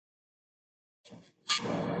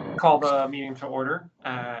Call the meeting to order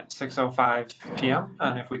at 6:05 p.m.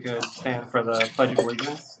 And if we could stand for the Pledge of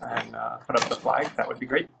Allegiance and put up the flag, that would be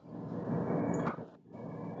great.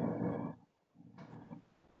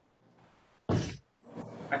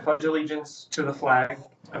 I pledge allegiance to the flag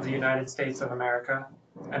of the United States of America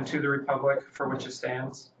and to the republic for which it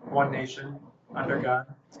stands, one nation, under God,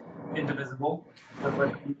 indivisible, with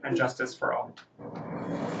liberty and justice for all.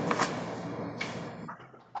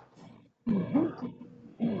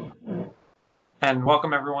 And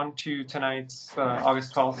welcome everyone to tonight's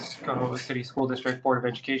August 12th Cohoes City School District Board of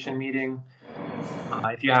Education meeting.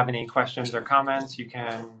 If you have any questions or comments, you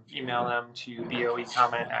can email them to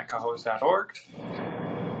boecomment@cohoes.org.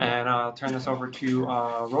 And I'll turn this over to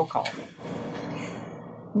roll call.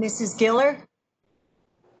 Mrs. Giller?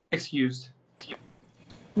 Excused.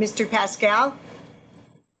 Mr. Pascal?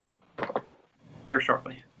 Here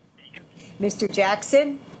shortly. Mr.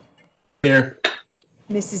 Jackson? Here.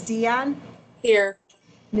 Mrs. Dion? Here.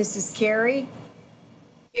 Mrs. Carey?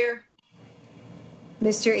 Here.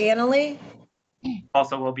 Mr. Annaly?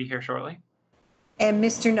 Also will be here shortly. And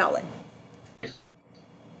Mr. Nolan?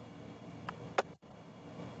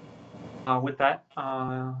 With that,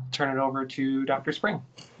 turn it over to Dr. Spring.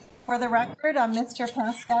 For the record, Mr.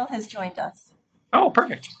 Pascal has joined us. Oh,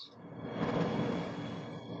 perfect.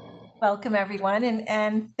 Welcome, everyone,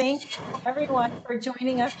 and thank everyone for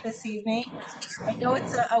joining us this evening. I know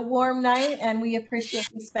it's a warm night, and we appreciate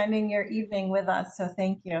you spending your evening with us, so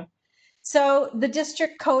thank you. So the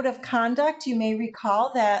District Code of Conduct, you may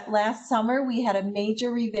recall that last summer we had a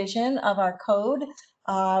major revision of our code.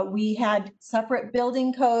 We had separate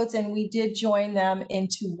building codes and we did join them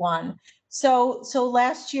into one. So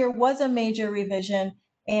last year was a major revision,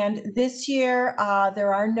 and this year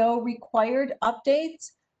there are no required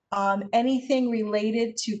updates. Anything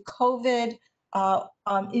related to COVID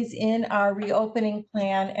is in our reopening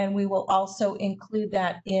plan, and we will also include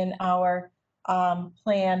that in our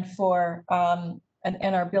plan for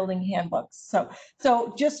and our building handbooks.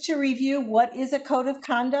 So just to review, what is a code of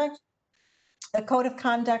conduct? A code of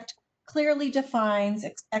conduct clearly defines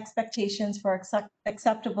expectations for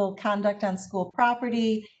acceptable conduct on school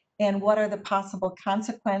property and what are the possible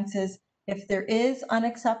consequences if there is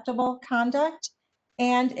unacceptable conduct,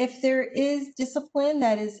 and if there is discipline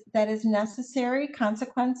that is necessary,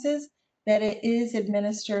 consequences, that it is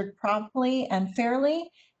administered promptly and fairly,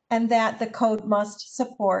 and that the code must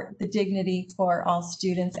support the dignity for all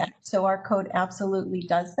students. So our code absolutely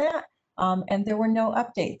does that, and there were no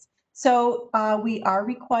updates. So we are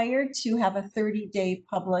required to have a 30-day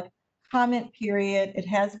public comment period. It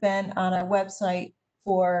has been on our website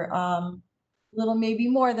for little maybe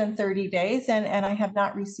more than 30 days, and I have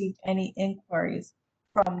not received any inquiries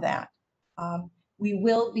from that. We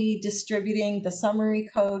will be distributing the summary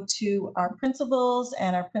code to our principals,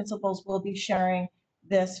 and our principals will be sharing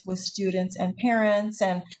this with students and parents.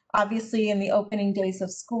 And obviously in the opening days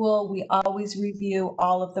of school, we always review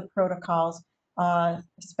all of the protocols,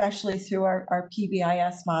 especially through our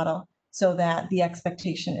PBIS model, so that the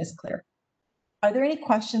expectation is clear. Are there any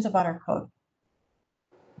questions about our code?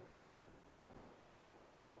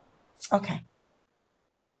 Okay.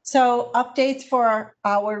 So updates for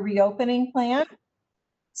our reopening plan.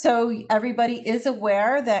 So everybody is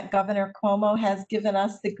aware that Governor Cuomo has given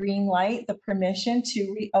us the green light, the permission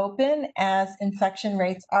to reopen as infection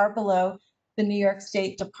rates are below the New York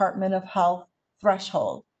State Department of Health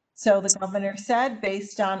threshold. So the governor said,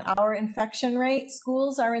 based on our infection rate,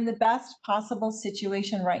 schools are in the best possible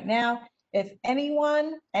situation right now. If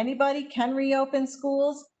anybody can reopen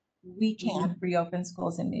schools, we can reopen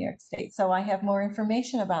schools in New York State. So I have more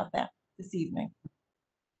information about that this evening.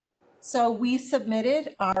 So we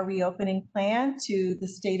submitted our reopening plan to the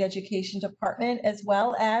State Education Department as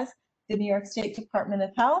well as the New York State Department of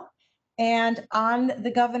Health. And on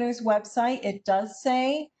the governor's website, it does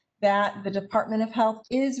say that the Department of Health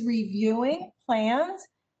is reviewing plans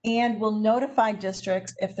and will notify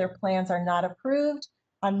districts if their plans are not approved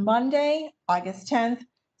on Monday, August 10th.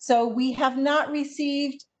 So we have not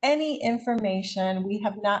received any information. We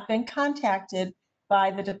have not been contacted by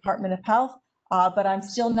the Department of Health. But I'm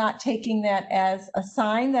still not taking that as a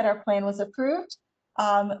sign that our plan was approved.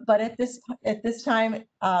 But at this time,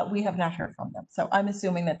 we have not heard from them. So I'm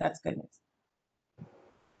assuming that that's good news.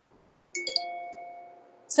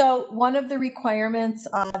 So one of the requirements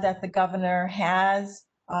that the governor has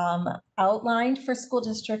outlined for school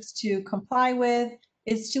districts to comply with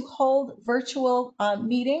is to hold virtual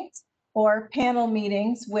meetings or panel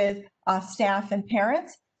meetings with staff and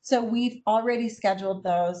parents. So we've already scheduled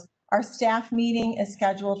those. Our staff meeting is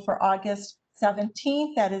scheduled for August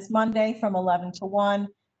 17th. That is Monday from 11 to 1.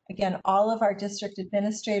 Again, all of our district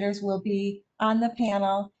administrators will be on the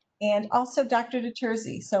panel, and also Dr.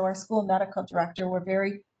 DeTerzi, so our school medical director. We're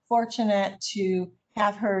very fortunate to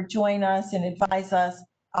have her join us and advise us.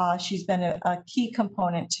 She's been a key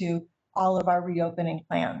component to all of our reopening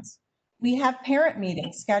plans. We have parent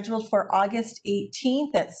meetings scheduled for August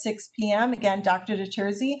 18th at 6 p.m. Again, Dr.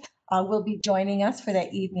 DeTerzi will be joining us for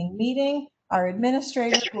that evening meeting. Our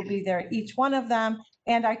administrators will be there, each one of them.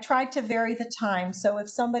 And I tried to vary the time. So if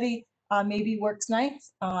somebody maybe works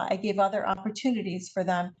nights, I gave other opportunities for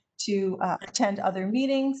them to attend other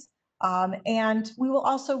meetings. And we will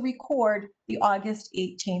also record the August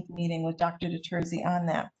 18th meeting with Dr. DeTerzi on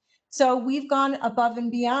that. So we've gone above and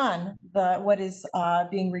beyond what is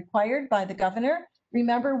being required by the governor.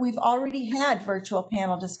 Remember, we've already had virtual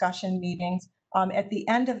panel discussion meetings at the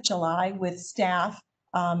end of July with staff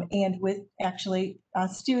and with actually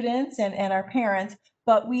students and our parents,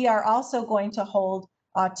 but we are also going to hold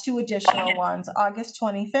 2 additional ones, August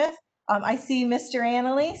 25th. I see Mr.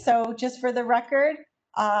 Annaly, so just for the record,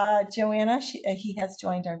 Joanna, he has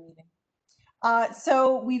joined our meeting.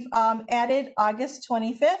 So we've added August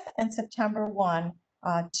 25th and September 1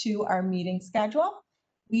 to our meeting schedule.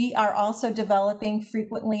 We are also developing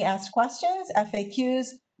frequently asked questions, FAQs,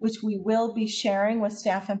 which we will be sharing with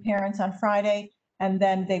staff and parents on Friday, and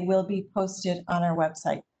then they will be posted on our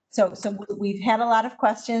website. So we've had a lot of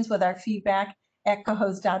questions with our feedback at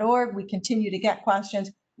cohoes.org. We continue to get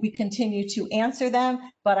questions. We continue to answer them,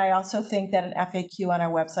 but I also think that an FAQ on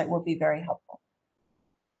our website will be very helpful.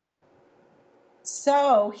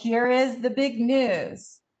 So here is the big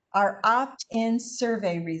news, our opt-in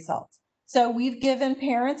survey results. So we've given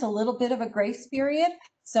parents a little bit of a grace period.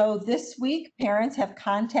 So this week, parents have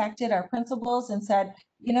contacted our principals and said,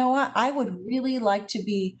 you know what, I would really like to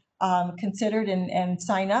be considered and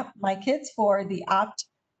sign up my kids for the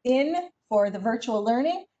opt-in for the virtual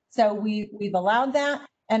learning. So we've allowed that.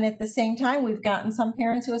 And at the same time, we've gotten some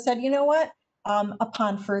parents who have said, you know what,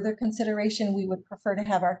 upon further consideration, we would prefer to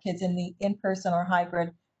have our kids in the in-person or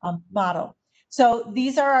hybrid model. So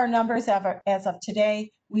these are our numbers as of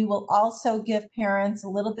today. We will also give parents a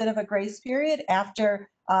little bit of a grace period after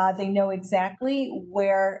they know exactly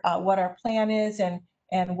where what our plan is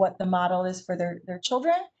and what the model is for their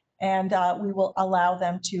children. And we will allow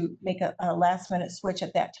them to make a last-minute switch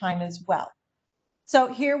at that time as well. So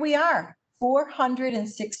here we are,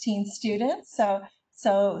 416 students. So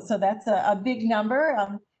that's a big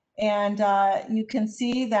number. And you can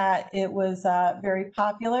see that it was very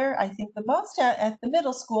popular, I think the most at the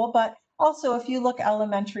middle school, but also if you look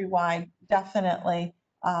elementary wide, definitely,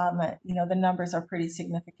 the numbers are pretty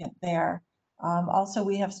significant there. Also,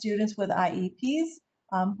 we have students with IEPs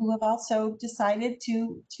who have also decided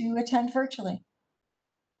to attend virtually.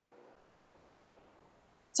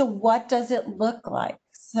 So what does it look like?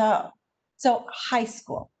 So high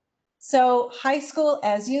school. So high school,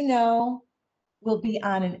 as you know, will be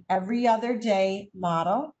on an every other day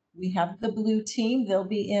model. We have the blue team, they'll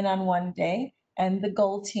be in on one day, and the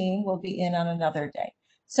gold team will be in on another day.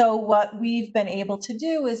 So what we've been able to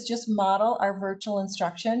do is just model our virtual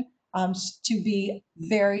instruction to be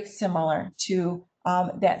very similar to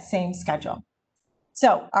that same schedule.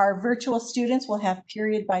 So our virtual students will have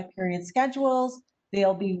period by period schedules.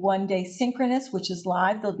 They'll be one day synchronous, which is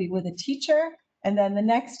live. They'll be with a teacher. And then the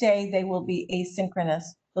next day they will be asynchronous.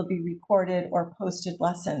 They'll be recorded or posted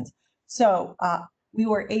lessons. So we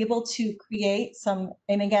were able to create some,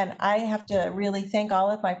 and again, I have to really thank all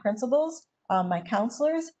of my principals, my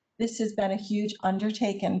counselors. This has been a huge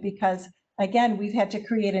undertaking because again, we've had to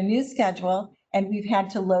create a new schedule and we've had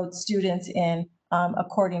to load students in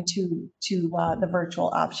according to the virtual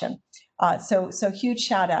option. So huge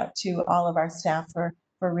shout out to all of our staff for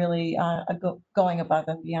really going above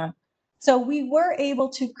and beyond. So we were able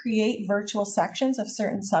to create virtual sections of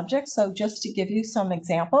certain subjects. So just to give you some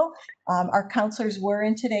example, our counselors were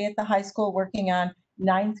in today at the high school working on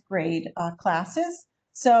 9th grade classes.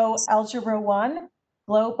 So Algebra 1,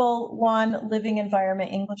 Global 1, Living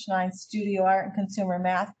Environment, English 9, Studio Art, and Consumer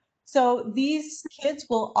Math. So these kids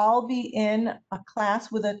will all be in a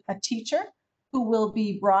class with a teacher who will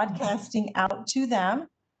be broadcasting out to them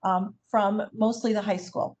from mostly the high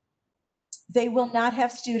school. They will not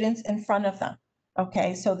have students in front of them.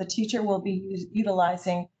 Okay, so the teacher will be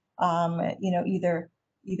utilizing, either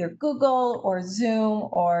Google or Zoom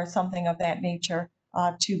or something of that nature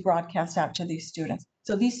to broadcast out to these students.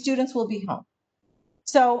 So these students will be home.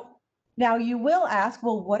 So now you will ask,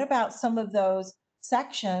 well, what about some of those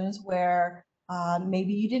sections where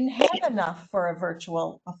maybe you didn't have enough for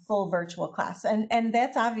a full virtual class? And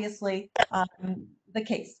that's obviously the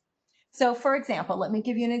case. So for example, let me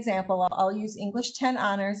give you an example. I'll use English 10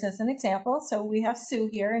 honors as an example. So we have Sue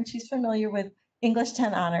here and she's familiar with English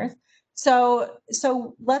 10 honors. So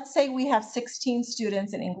let's say we have 16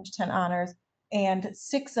 students in English 10 honors and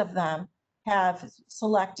 6 of them have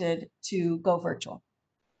selected to go virtual.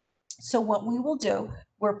 So what we will do,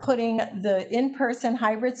 we're putting the in-person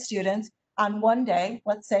hybrid students on one day.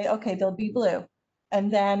 Let's say, okay, they'll be blue.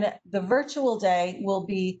 And then the virtual day will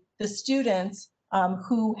be the students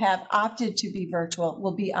who have opted to be virtual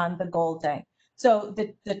will be on the gold day. So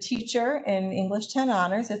the teacher in English 10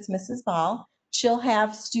 honors, it's Mrs. Ball, she'll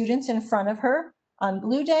have students in front of her on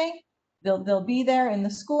blue day. They'll be there in the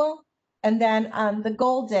school. And then on the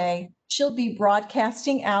gold day, she'll be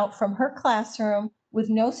broadcasting out from her classroom with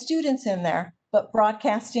no students in there, but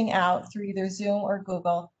broadcasting out through either Zoom or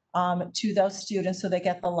Google to those students so they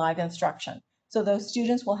get the live instruction. So those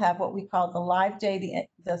students will have what we call the live day,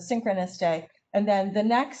 the synchronous day, and then the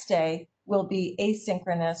next day will be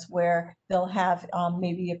asynchronous, where they'll have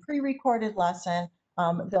maybe a pre-recorded lesson,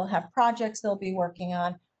 they'll have projects they'll be working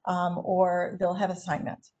on, or they'll have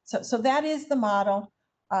assignments. So that is the model.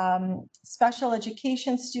 Special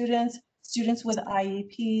education students, students with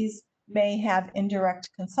IEPs, may have indirect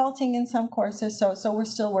consulting in some courses, so we're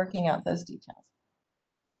still working out those details.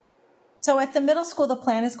 So at the middle school, the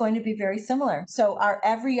plan is going to be very similar. So our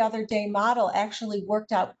every other day model actually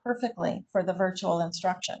worked out perfectly for the virtual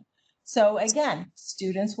instruction. So again,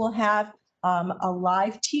 students will have a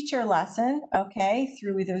live teacher lesson, okay,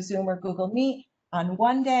 through either Zoom or Google Meet on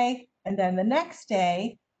one day, and then the next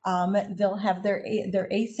day, they'll have their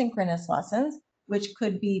asynchronous lessons, which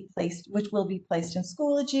will be placed in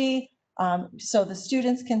Schoology, so the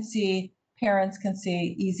students can see, parents can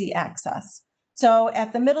see, easy access. So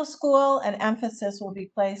at the middle school, an emphasis will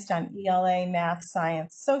be placed on ELA, math,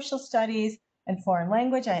 science, social studies, and foreign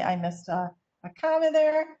language. I missed a comma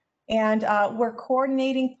there. And we're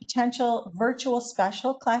coordinating potential virtual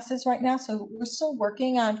special classes right now. So we're still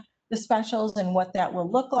working on the specials and what that will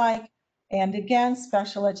look like. And again,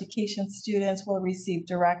 special education students will receive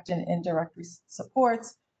direct and indirect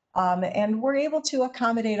supports. And we're able to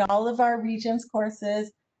accommodate all of our Regents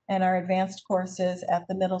courses and our advanced courses at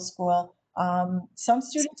the middle school. Some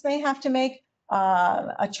students may have to make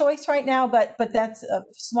a choice right now, but that's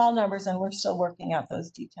small numbers and we're still working out those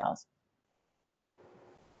details.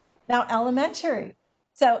 Now elementary.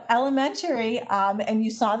 So elementary, and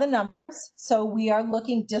you saw the numbers. So we are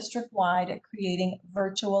looking district-wide at creating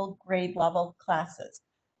virtual grade level classes.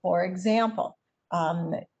 For example,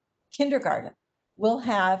 kindergarten. We'll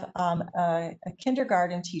have a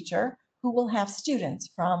kindergarten teacher who will have students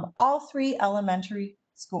from all 3 elementary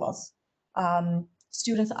schools.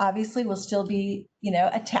 Students obviously will still be,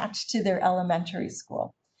 attached to their elementary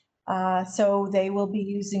school. So they will be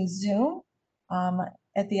using Zoom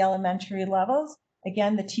at the elementary levels.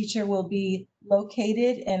 Again, the teacher will be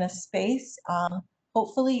located in a space,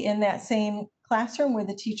 hopefully in that same classroom where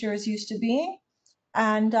the teacher is used to being,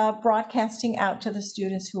 and broadcasting out to the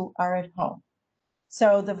students who are at home.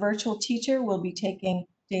 So the virtual teacher will be taking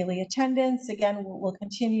daily attendance. Again, we'll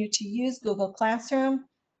continue to use Google Classroom,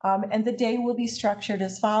 and the day will be structured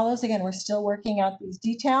as follows. Again, we're still working out these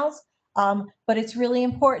details, but it's really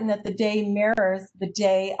important that the day mirrors the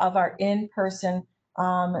day of our in-person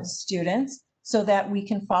students so that we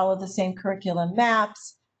can follow the same curriculum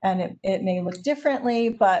maps, and it may look differently,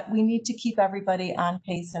 but we need to keep everybody on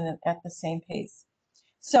pace and at the same pace.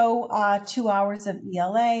 So 2 hours of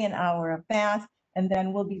ELA, an hour of math, and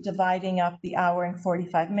then we'll be dividing up the hour and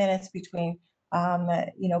 45 minutes between,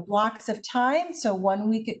 blocks of time. So 1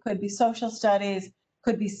 week it could be social studies,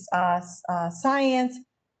 could be science.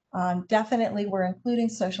 Definitely we're including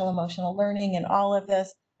social emotional learning in all of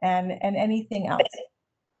this and anything else.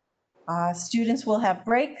 Students will have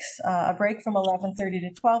breaks, a break from 11:30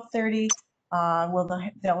 to 12:30.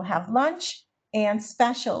 They'll have lunch and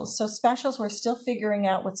specials. So specials, we're still figuring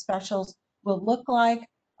out what specials will look like,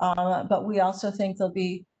 but we also think there'll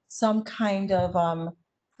be some kind of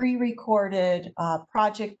pre-recorded,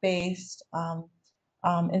 project-based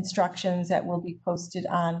instructions that will be posted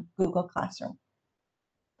on Google Classroom.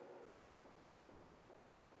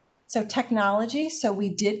 So technology, so we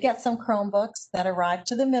did get some Chromebooks that arrived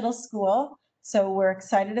to the middle school. So we're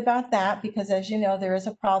excited about that because, as you know, there is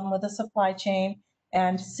a problem with the supply chain.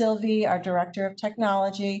 And Sylvie, our director of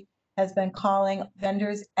technology, has been calling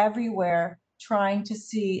vendors everywhere, trying to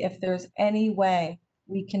see if there's any way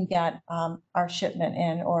we can get our shipment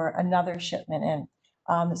in or another shipment in.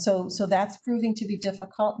 So that's proving to be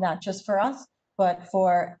difficult, not just for us, but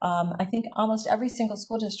for, I think, almost every single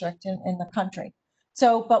school district in the country.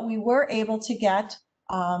 So, but we were able to get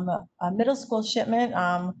a middle school shipment.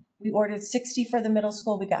 We ordered 60 for the middle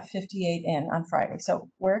school. We got 58 in on Friday. So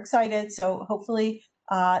we're excited. So hopefully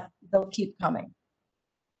they'll keep coming.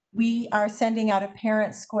 We are sending out a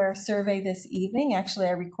Parent Square survey this evening. Actually,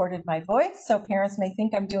 I recorded my voice, so parents may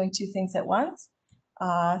think I'm doing two things at once.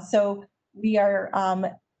 So we are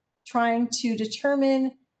trying to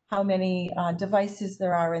determine how many devices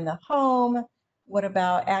there are in the home. What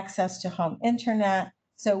about access to home internet?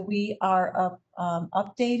 So we are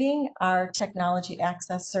updating our technology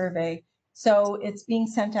access survey. So it's being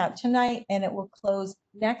sent out tonight and it will close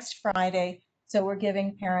next Friday. So we're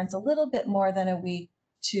giving parents a little bit more than a week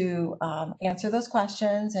to answer those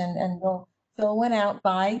questions, and we'll fill one out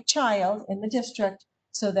by child in the district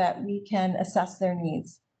so that we can assess their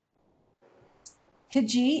needs.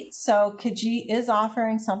 Kajit, so Kajit is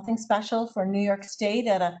offering something special for New York State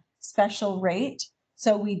at a special rate.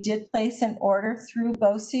 So we did place an order through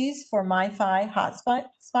BOCES for MiFi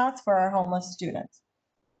hotspots for our homeless students.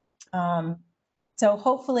 So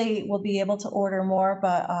hopefully we'll be able to order more,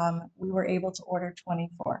 but we were able to order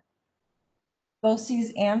 24.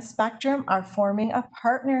 BOCES and Spectrum are forming a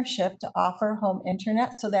partnership to offer home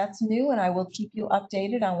internet. So that's new, and I will keep you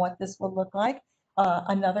updated on what this will look like.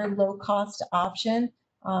 Another low-cost option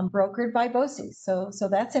brokered by BOCES. So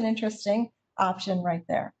that's an interesting option right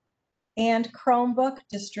there. And Chromebook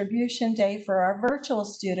distribution day for our virtual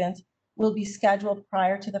students will be scheduled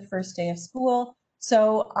prior to the first day of school.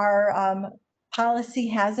 So our policy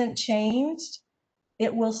hasn't changed.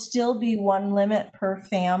 It will still be one limit per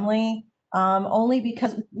family. Only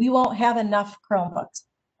because we won't have enough Chromebooks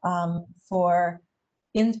for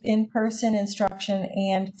in-person instruction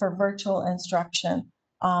and for virtual instruction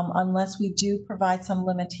unless we do provide some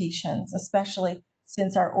limitations, especially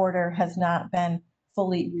since our order has not been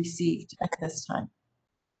fully received at this time.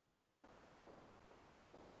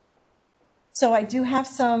 So I do have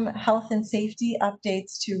some health and safety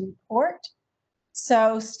updates to report.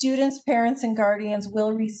 So students, parents, and guardians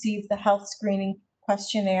will receive the health screening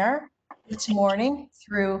questionnaire each morning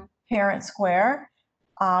through Parent Square.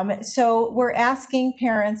 So we're asking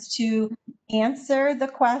parents to answer the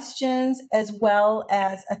questions as well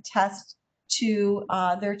as attest to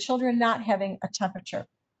their children not having a temperature.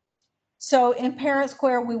 So in Parent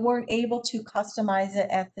Square, we weren't able to customize it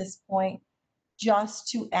at this point just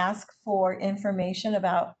to ask for information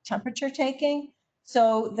about temperature taking.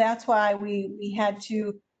 So that's why we had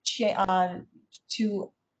to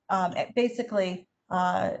basically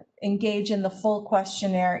engage in the full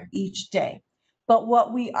questionnaire each day. But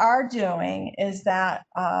what we are doing is that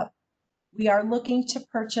we are looking to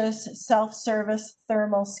purchase self-service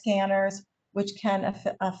thermal scanners, which can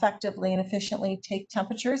effectively and efficiently take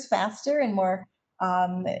temperatures faster and more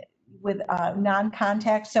with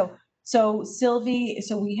non-contact. So Sylvie,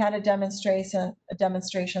 so we had a demonstration,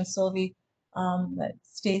 Sylvie,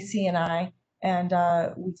 Stacy and I, and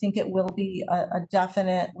we think it will be a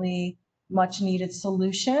definitely much needed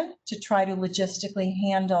solution to try to logistically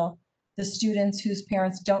handle the students whose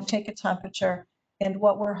parents don't take a temperature. And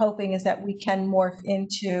what we're hoping is that we can morph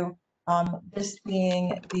into this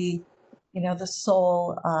being the, the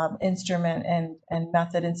sole instrument and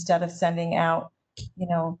method instead of sending out,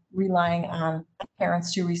 relying on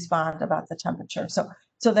parents to respond about the temperature.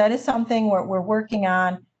 So that is something we're working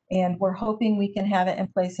on, and we're hoping we can have it in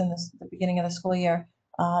place in the beginning of the school year.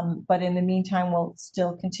 But in the meantime, we'll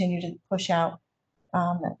still continue to push out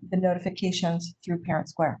the notifications through Parent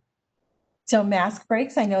Square. So mask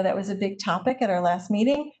breaks, I know that was a big topic at our last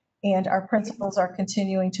meeting, and our principals are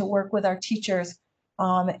continuing to work with our teachers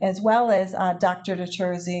as well as Dr.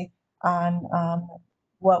 DeTerzi on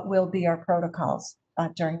what will be our protocols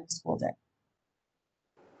during the school day.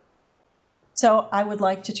 So I would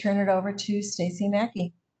like to turn it over to Stacy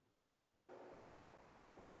Mackey.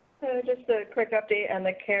 So just a quick update on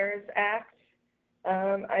the CARES Act.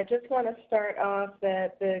 I just want to start off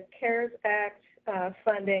that the CARES Act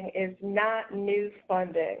funding is not new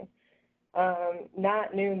funding,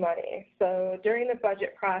 not new money. So during the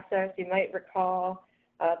budget process, you might recall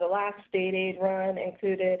the last state aid run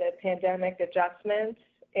included a pandemic adjustment,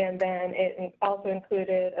 and then it also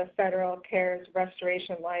included a federal CARES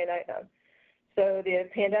restoration line item. So the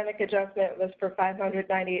pandemic adjustment was for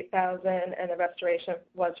 $598,000, and the restoration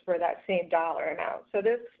was for that same dollar amount. So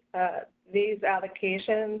these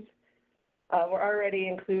allocations were already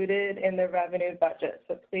included in the revenue budget.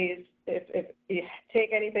 So please, if you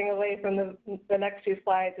take anything away from the next two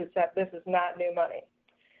slides, it's that this is not new money.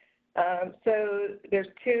 So there's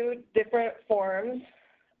two different forms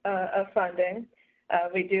of funding.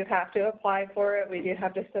 We do have to apply for it. We do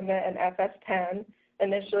have to submit an FS-10.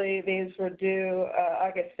 Initially, these were due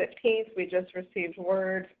August 15th. We just received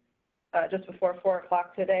word just before 4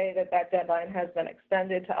 o'clock today that deadline has been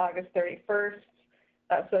extended to August 31st.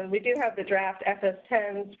 So we do have the draft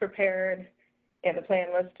FS10s prepared, and the plan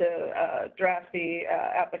was to draft the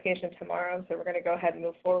application tomorrow. So we're going to go ahead and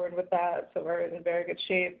move forward with that. So we're in very good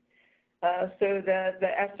shape. So the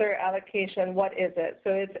ESSER allocation, what is it?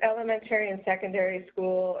 So it's Elementary and Secondary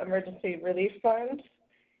School Emergency Relief Fund,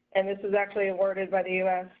 and this is actually awarded by the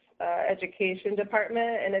U.S. Education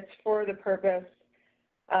Department, and it's for the purpose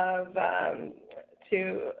of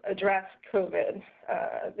to address COVID,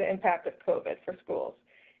 the impact of COVID for schools.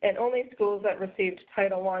 And only schools that received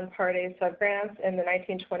Title I Part A subgrants in the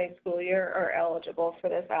 1920 school year are eligible for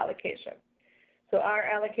this allocation. So our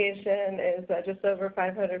allocation is just over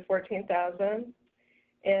 $514,000.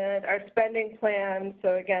 And our spending plan,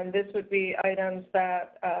 so again, this would be items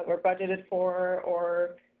that were budgeted for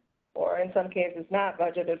or in some cases not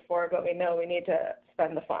budgeted for, but we know we need to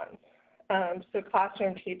spend the funds. So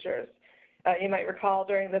classroom teachers. You might recall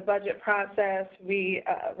during the budget process, we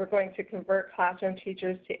were going to convert classroom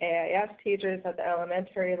teachers to AIS teachers at the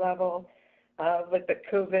elementary level. With the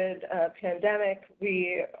COVID pandemic,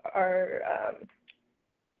 we are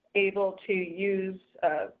able to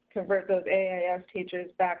convert those AIS teachers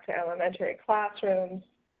back to elementary classrooms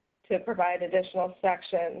to provide additional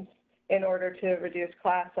sections in order to reduce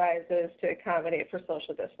class sizes to accommodate for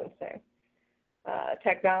social distancing.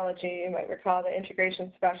 Technology, you might recall the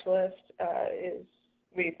integration specialist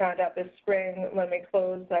we found out this spring when we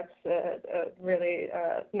closed, that's a really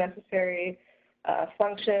necessary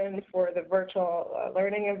function for the virtual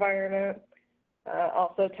learning environment.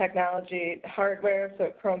 Also technology hardware,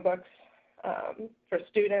 so Chromebooks for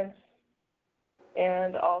students,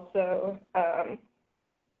 and also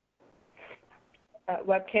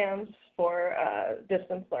webcams for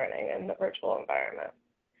distance learning in the virtual environment.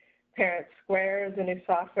 Parent Square is a new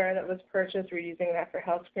software that was purchased. We're using that for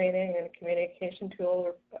health screening and communication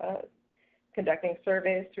tool. We're conducting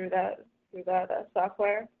surveys through that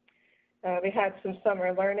software. We had some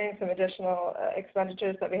summer learning, some additional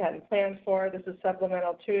expenditures that we hadn't planned for. This is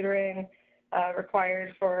supplemental tutoring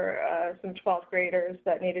required for some 12th graders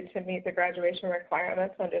that needed to meet the graduation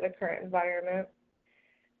requirements under the current environment.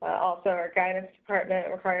 Also, our guidance department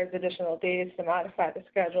requires additional days to modify the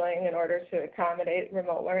scheduling in order to accommodate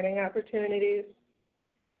remote learning opportunities.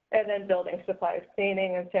 And then building supplies,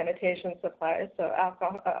 cleaning and sanitation supplies, so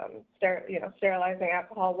alcohol, sterilizing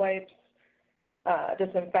alcohol wipes,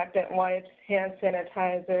 disinfectant wipes, hand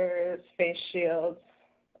sanitizers, face shields,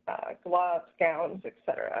 gloves, gowns,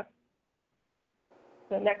 etc.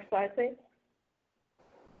 So next slide, please.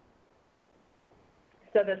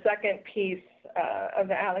 So the second piece of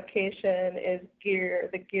the allocation is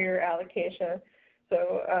the gear allocation.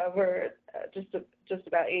 So we're just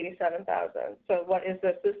about $87,000. So what is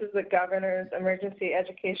this? This is the Governor's Emergency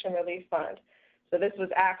Education Relief Fund. So this was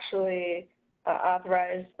actually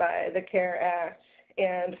authorized by the CARE Act,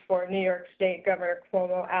 and for New York State, Governor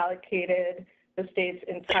Cuomo allocated the state's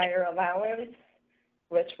entire allowance,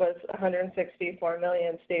 which was $164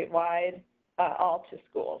 million statewide, all to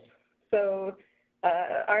schools. So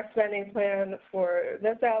our spending plan for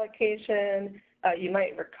this allocation, you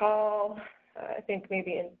might recall, I think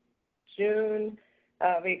maybe in June,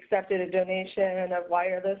 we accepted a donation of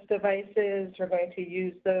wireless devices. We're going to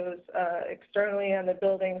use those externally on the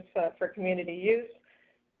buildings for community use.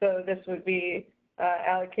 So this would be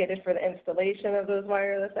allocated for the installation of those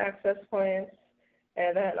wireless access points,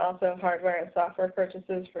 and then also hardware and software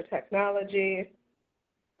purchases for technology,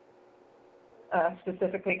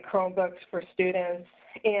 specifically Chromebooks for students,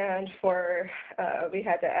 and for, we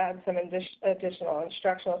had to add some additional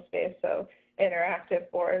instructional space, so interactive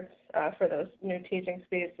boards for those new teaching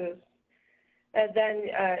spaces. And then,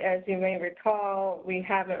 as you may recall, we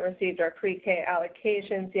haven't received our pre-K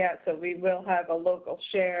allocations yet, so we will have a local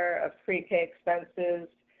share of pre-K expenses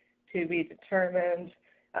to be determined.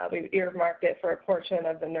 We've earmarked it for a portion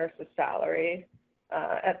of the nurse's salary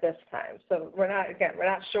at this time. So we're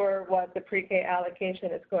not sure what the pre-K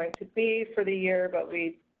allocation is going to be for the year, but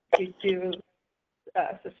we do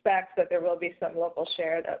suspect that there will be some local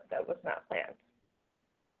share that was not planned.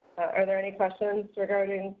 Are there any questions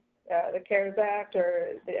regarding the CARES Act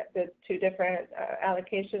or the two different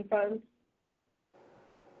allocation funds?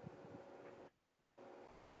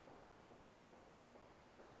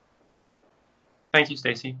 Thank you,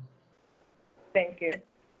 Stacy. Thank you.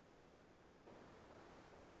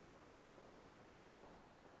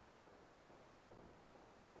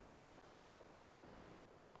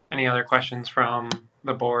 Any other questions from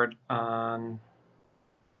the board on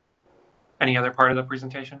any other part of the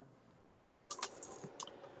presentation?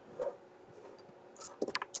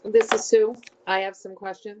 This is Sue. I have some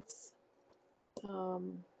questions.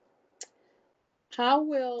 How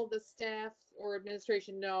will the staff or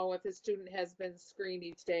administration know if a student has been screened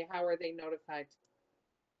each day? How are they notified?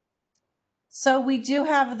 So we do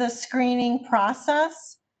have the screening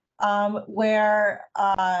process where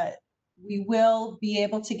we will be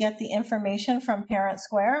able to get the information from Parent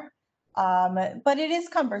Square, but it is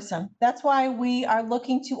cumbersome. That's why we are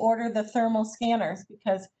looking to order the thermal scanners,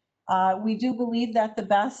 because we do believe that the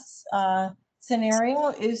best scenario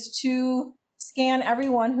is to scan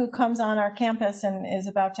everyone who comes on our campus and is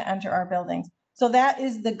about to enter our buildings. So that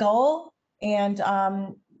is the goal. And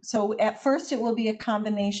so at first it will be a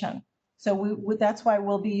combination. So that's why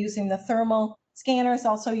we'll be using the thermal scanners,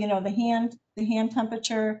 also, you know, the hand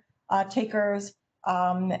temperature takers,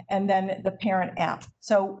 and then the parent app.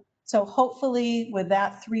 So hopefully with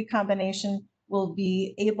that 3 combination, we'll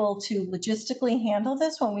be able to logistically handle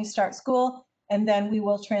this when we start school, and then we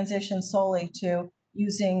will transition solely to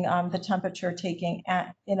using the temperature taking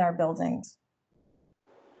in our buildings.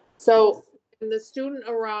 So when the student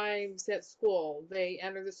arrives at school, they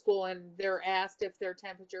enter the school and they're asked if their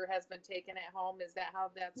temperature has been taken at home. Is that how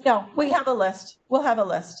that's? No, we have a list. We'll have a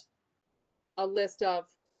list. A list of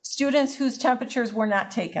Students whose temperatures were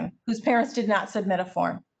not taken, whose parents did not submit a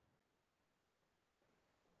form.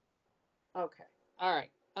 okay, all right.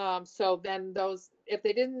 So then those, if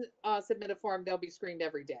they didn't submit a form, they'll be screened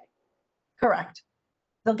every day. Correct.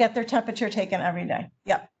 They'll get their temperature taken every day.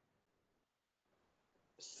 Yep.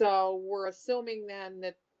 So we're assuming then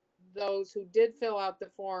that those who did fill out the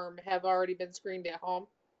form have already been screened at home.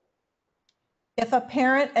 If a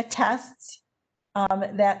parent attests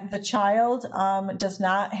that the child does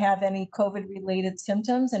not have any COVID-related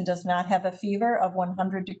symptoms and does not have a fever of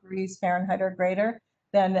 100 degrees Fahrenheit or greater,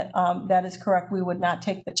 then that is correct. We would not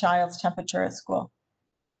take the child's temperature at school.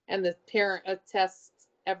 And the parent attests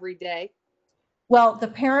every day? Well, the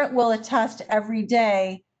parent will attest every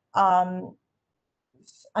day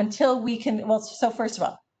until we can, well, so first of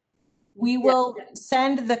all, we will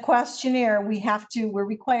send the questionnaire. We're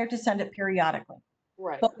required to send it periodically.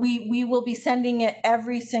 Right. But we will be sending it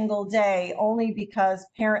every single day, only because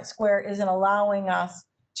Parent Square isn't allowing us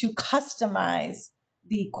to customize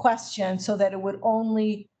the question so that it would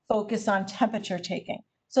only focus on temperature taking.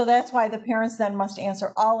 So that's why the parents then must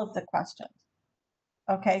answer all of the questions.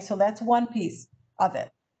 Okay, so that's one piece of it.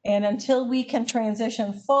 And until we can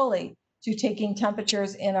transition fully to taking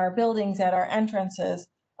temperatures in our buildings at our entrances,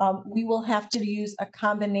 we will have to use a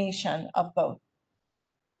combination of both.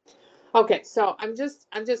 Okay, so I'm just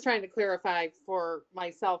trying to clarify for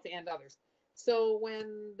myself and others. So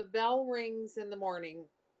when the bell rings in the morning,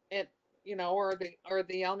 at or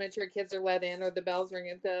the elementary kids are let in, or the bells ring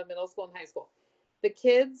at the middle school and high school, the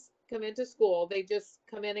kids come into school. They just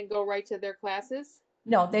come in and go right to their classes.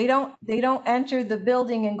 No, they don't enter the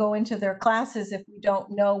building and go into their classes if we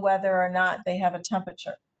don't know whether or not they have a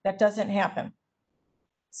temperature. That doesn't happen.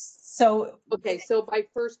 So okay, so by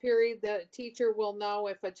first period, the teacher will know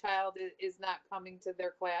if a child is not coming to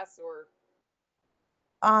their class, or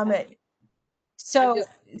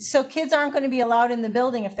so kids aren't going to be allowed in the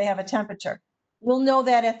building if they have a temperature. We'll know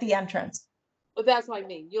that at the entrance. well, that's what I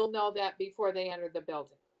mean. You'll know that before they enter the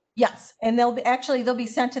building. Yes, and they'll be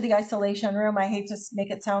sent to the isolation room. I hate to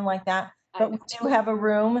make it sound like that, but we do have a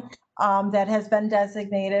room that has been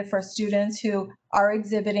designated for students who are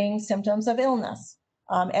exhibiting symptoms of illness,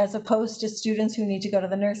 as opposed to students who need to go to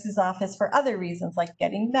the nurse's office for other reasons, like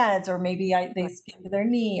getting meds, or maybe they skinned their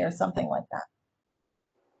knee or something like that.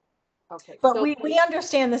 Okay. But so we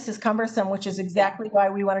understand this is cumbersome, which is exactly why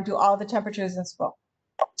we want to do all the temperatures in school.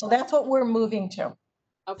 So that's what we're moving to.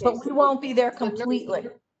 Okay, But we won't be there completely.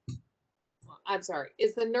 I'm sorry.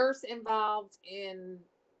 Is the nurse involved in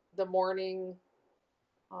the morning?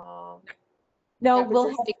 No,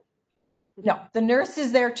 the nurse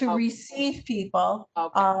is there to receive people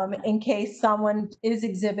in case someone is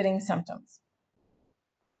exhibiting symptoms.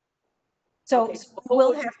 So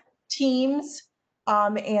we'll have teams,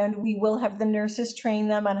 and we will have the nurses train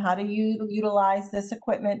them on how to utilize this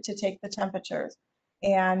equipment to take the temperatures.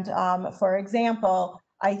 And for example,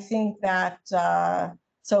 I think that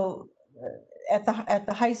at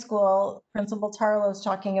the high school, Principal Tarlow is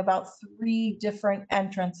talking about 3 different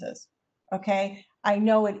entrances. Okay, I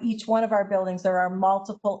know at each one of our buildings there are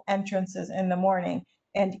multiple entrances in the morning,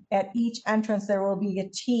 and at each entrance there will be a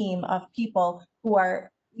team of people who are,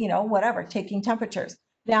 taking temperatures.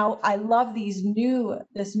 Now, I love this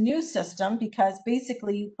new system, because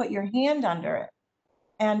basically you put your hand under it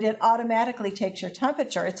and it automatically takes your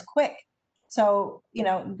temperature. It's quick. So,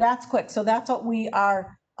 that's quick. So that's what we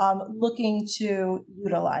are looking to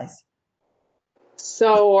utilize.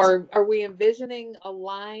 So are we envisioning a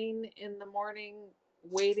line in the morning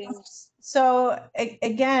waiting? So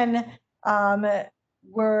again,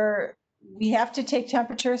 we have to take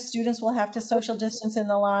temperature. Students will have to social distance in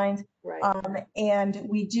the lines. Right. And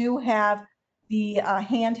we do have the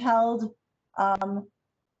handheld.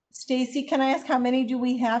 Stacy, can I ask how many do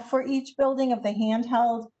we have for each building of the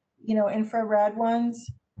handheld, infrared ones?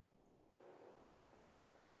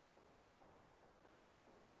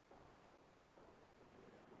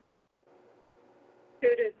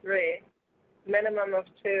 Two to three, minimum of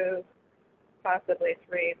two, possibly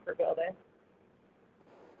three per building.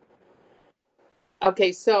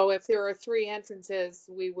 Okay, so if there are 3 entrances,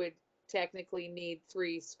 we would technically need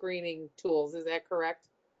 3 screening tools. Is that correct?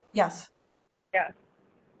 Yes. Yeah.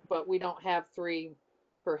 But we don't have 3,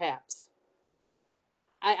 perhaps.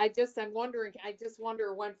 I'm wondering, I just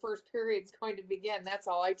wonder when first period's going to begin. That's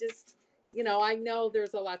all. I know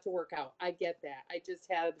there's a lot to work out. I get that. I just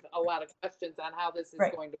had a lot of questions on how this is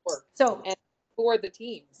Right. going to work. So, And who are the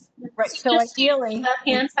teams? right. So ideally, the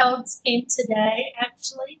handhelds came today.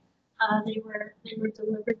 Actually, they were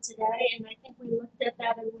delivered today, and I think we looked at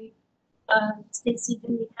that and we, Stacy, do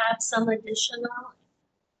we have some additional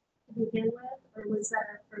to begin with, or was that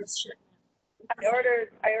our first shipment? I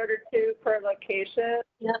ordered 2 per location.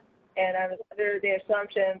 Yep. And I was under the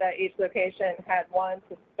assumption that each location had 1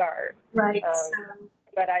 to start. Right.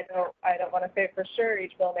 But I don't want to say for sure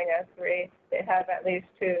each building has 3. They have at least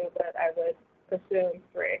 2, but I would assume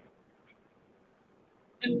 3.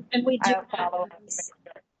 And we do I'll follow up and make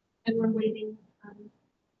have, sure. and we're waiting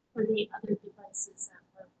for the other devices that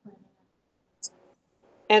we're planning on.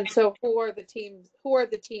 And so who are the teams?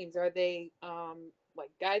 Are they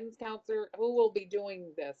like guidance counselor? Who will be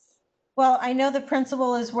doing this? well, I know the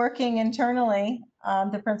principal is working internally,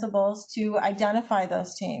 the principals, to identify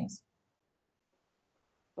those teams.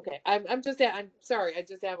 Okay, I'm sorry, I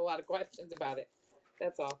just have a lot of questions about it.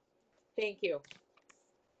 That's all. Thank you.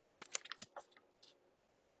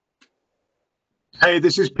 Hey,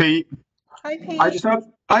 this is Pete. Hi, Pete. I just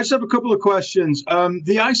have a couple of questions.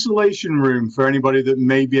 The isolation room for anybody that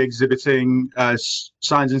may be exhibiting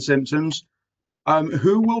signs and symptoms.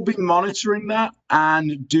 Who will be monitoring that?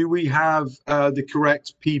 And do we have the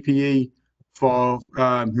correct PPE for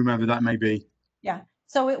whomever that may be? Yeah,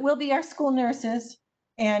 so it will be our school nurses.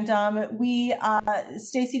 And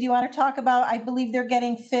Stacy, do you want to talk about, I believe they're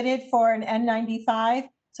getting fitted for an N95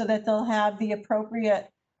 so that they'll have the appropriate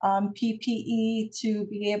PPE to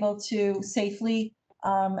be able to safely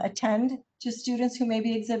attend to students who may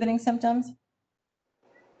be exhibiting symptoms?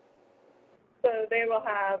 So they will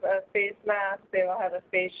have a face mask, they will have a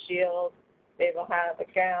face shield, they will have a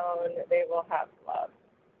gown, they will have gloves.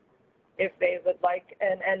 If they would like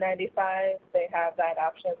an N95, they have that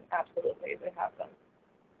option. Absolutely, they have them.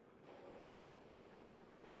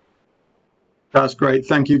 That's great.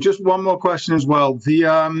 Thank you. Just one more question as well. The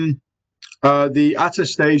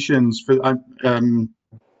attestations for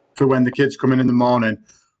when the kids come in the morning.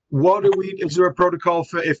 Is there a protocol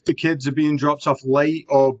for if the kids are being dropped off late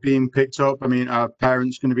or being picked up? I mean, are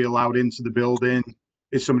parents going to be allowed into the building?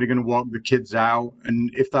 Is somebody going to walk the kids out? And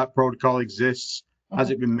if that protocol exists,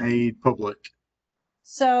 has it been made public?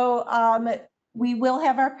 So we will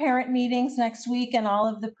have our parent meetings next week, and all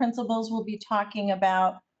of the principals will be talking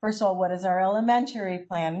about, first of all, what is our elementary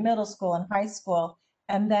plan, middle school and high school,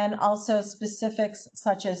 and then also specifics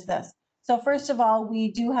such as this. So first of all,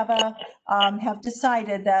 we do have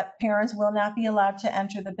decided that parents will not be allowed to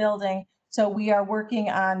enter the building. So we are working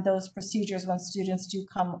on those procedures when students do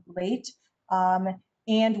come late.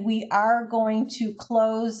 And we are going to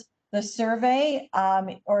close the survey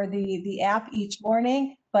or the app each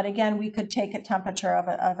morning. But again, we could take a temperature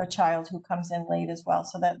of a child who comes in late as well.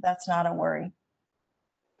 So that's not a worry.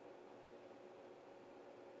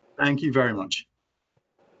 Thank you very much.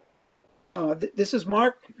 This is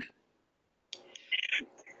Mark.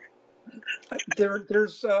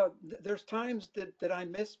 There's times that I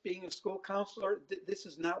miss being a school counselor. This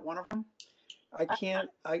is not one of them. I can't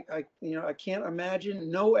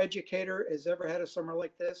imagine. No educator has ever had a summer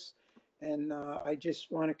like this, and I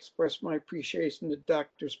just want to express my appreciation to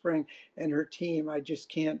Dr. Spring and her team. I just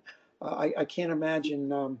can't. I can't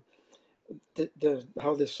imagine how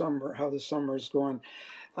this summer is going.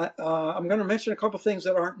 I'm going to mention a couple things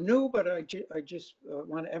that aren't new, but I just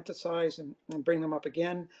want to emphasize and bring them up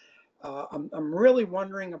again. I'm really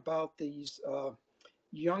wondering about these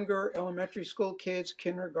younger elementary school kids,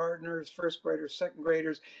 kindergartners, first graders, second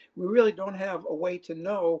graders. We really don't have a way to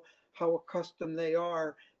know how accustomed they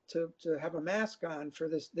are to have a mask on for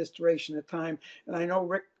this duration of time. And I know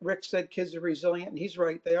Rick said kids are resilient, and he's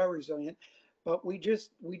right, they are resilient, but we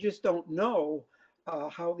just don't know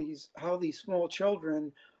how these small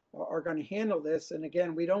children are going to handle this. And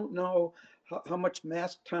again, we don't know how much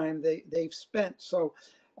mask time they've spent. So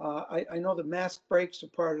I know the mask breaks are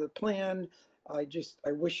part of the plan. I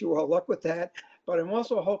wish you all luck with that. But I'm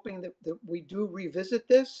also hoping that we do revisit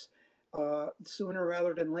this sooner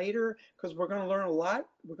rather than later, because we're going to learn a lot.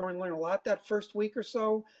 We're going to learn a lot that first week or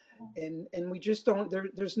so. And we just don't,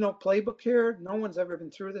 there's no playbook here. No one's ever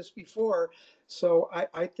been through this before. So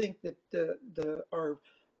I think that our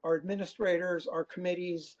administrators, our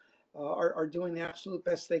committees are doing the absolute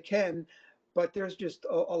best they can. But there's just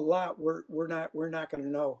a lot we're not going to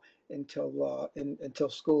know until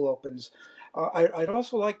school opens. I'd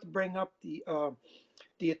also like to bring up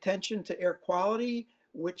the attention to air quality,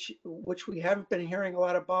 which we haven't been hearing a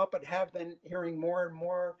lot about, but have been hearing more and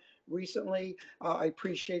more recently. I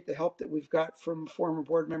appreciate the help that we've got from former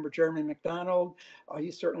board member Jeremy McDonald.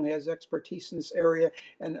 He certainly has expertise in this area,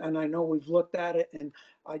 and I know we've looked at it, and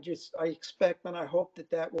I expect and I hope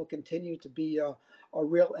that will continue to be a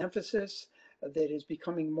real emphasis that is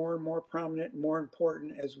becoming more and more prominent and more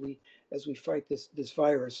important as we fight this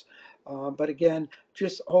virus. But again,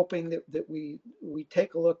 just hoping that we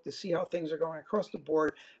take a look to see how things are going across the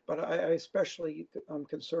board. But I especially am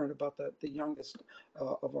concerned about the youngest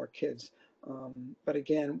of our kids. But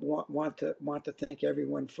again, want to thank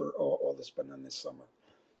everyone for all that's been done this summer.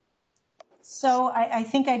 So I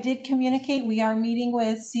think I did communicate. We are meeting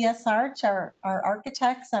with CSR, our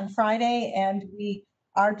architects, on Friday, and we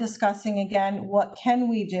are discussing again, what can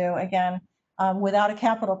we do again without a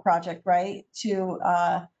capital project, right? To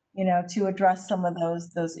to address some of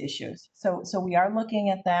those issues. So we are looking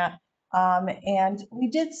at that, and we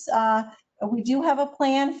do have a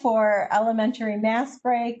plan for elementary mask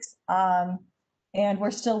breaks. And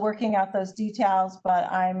we're still working out those details,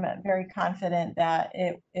 but I'm very confident that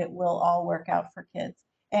it will all work out for kids.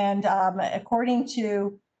 And according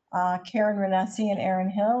to Karen Renessi and Erin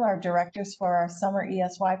Hill, our directors for our summer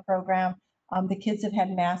ESY program, the kids have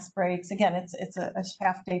had mask breaks. Again, it's a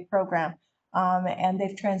half-day program, and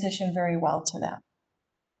they've transitioned very well to that.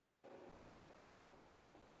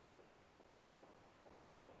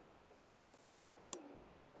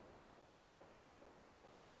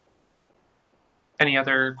 Any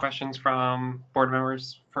other questions from board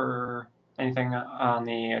members for anything on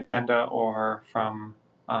the agenda or from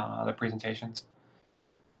the presentations?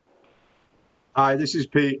 Hi, this is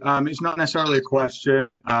Pete. It's not necessarily a question.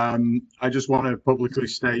 I just want to publicly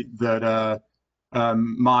state that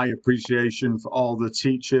my appreciation for all the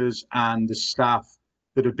teachers and the staff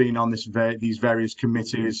that have been on these various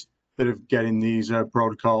committees that are getting these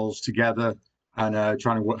protocols together and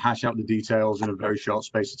trying to hash out the details in a very short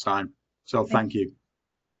space of time. So thank you.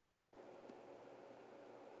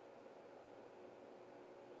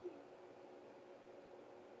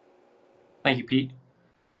 Thank you, Pete.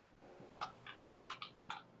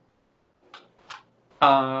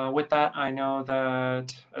 With that, I know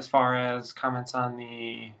that as far as comments on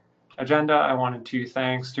the agenda, I wanted to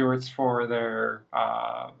thank Stewart's for their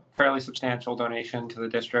fairly substantial donation to the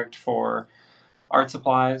district for art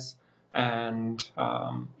supplies. And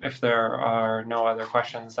if there are no other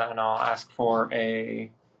questions, then I'll ask for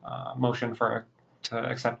a motion to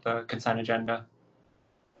accept the consent agenda.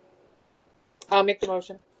 I'll make the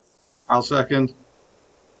motion. I'll second.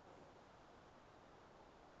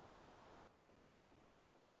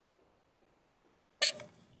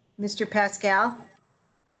 Mr. Pascal?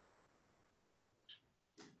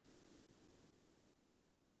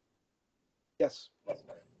 Yes.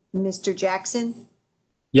 Mr. Jackson?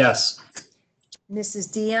 Yes.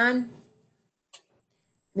 Mrs. Dion?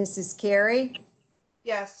 Mrs. Carey?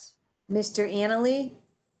 Yes. Mr. Annaly?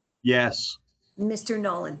 Yes. Mr.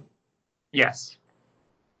 Nolan? Yes.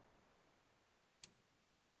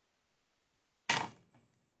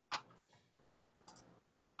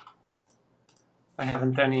 I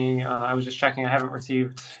haven't I was just checking, I haven't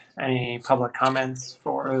received any public comments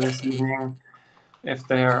for this evening. If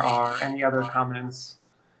there are any other comments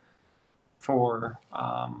for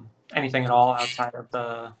anything at all outside of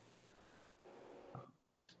the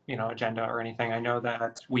agenda or anything, I know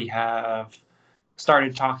that we have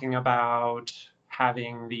started talking about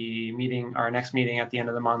having our next meeting at the end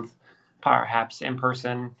of the month, perhaps in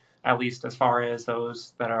person, at least as far as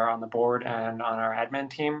those that are on the board and on our admin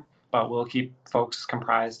team. But we'll keep folks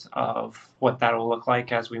comprised of what that will look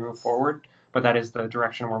like as we move forward. But that is the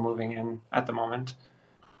direction we're moving in at the moment.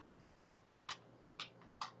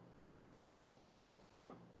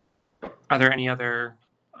 Are there any other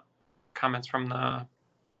comments from the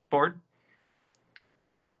board?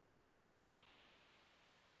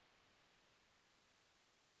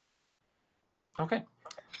 Okay.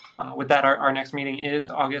 With that, our next meeting is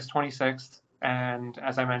August 26th. And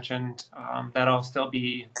as I mentioned, that'll still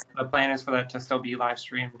be, the plan is for that to still be live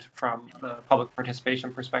streamed from the public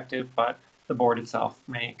participation perspective, but the board itself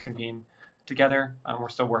may convene together. We're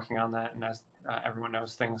still working on that. And as everyone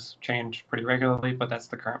knows, things change pretty regularly, but that's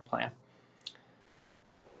the current plan.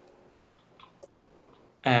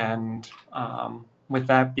 And with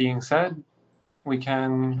that being said, we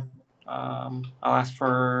can, I'll ask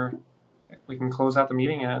for, we can close out the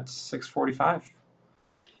meeting at 6:45.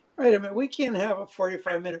 Wait a minute, we can't have a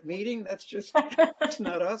 45-minute meeting. That's just, that's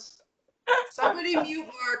not us. Somebody mute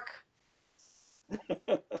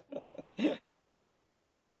Mark.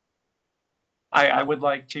 I would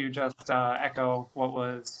like to just echo what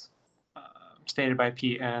was stated by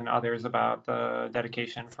Pete and others about the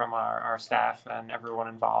dedication from our staff and everyone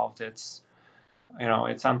involved. It's, you know,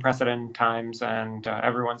 it's unprecedented times, and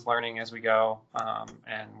everyone's learning as we go,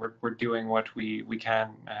 and we're doing what we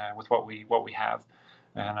can with what we have.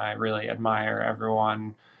 And I really admire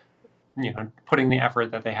everyone, you know, putting the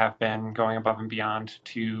effort that they have been, going above and beyond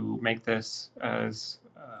to make this as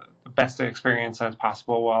the best experience as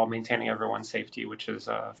possible while maintaining everyone's safety, which is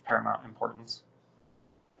of paramount importance.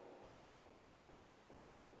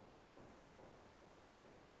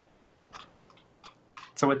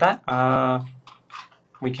 So with that,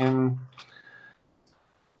 we can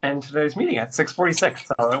end today's meeting at 6:46.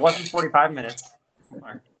 So it wasn't 45 minutes.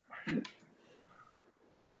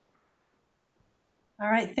 All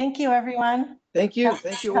right. Thank you, everyone. Thank you.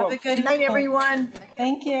 Thank you Have all. a good Good night, evening. everyone.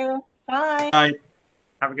 Thank you. Bye. Bye.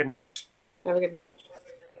 Have a good Have a good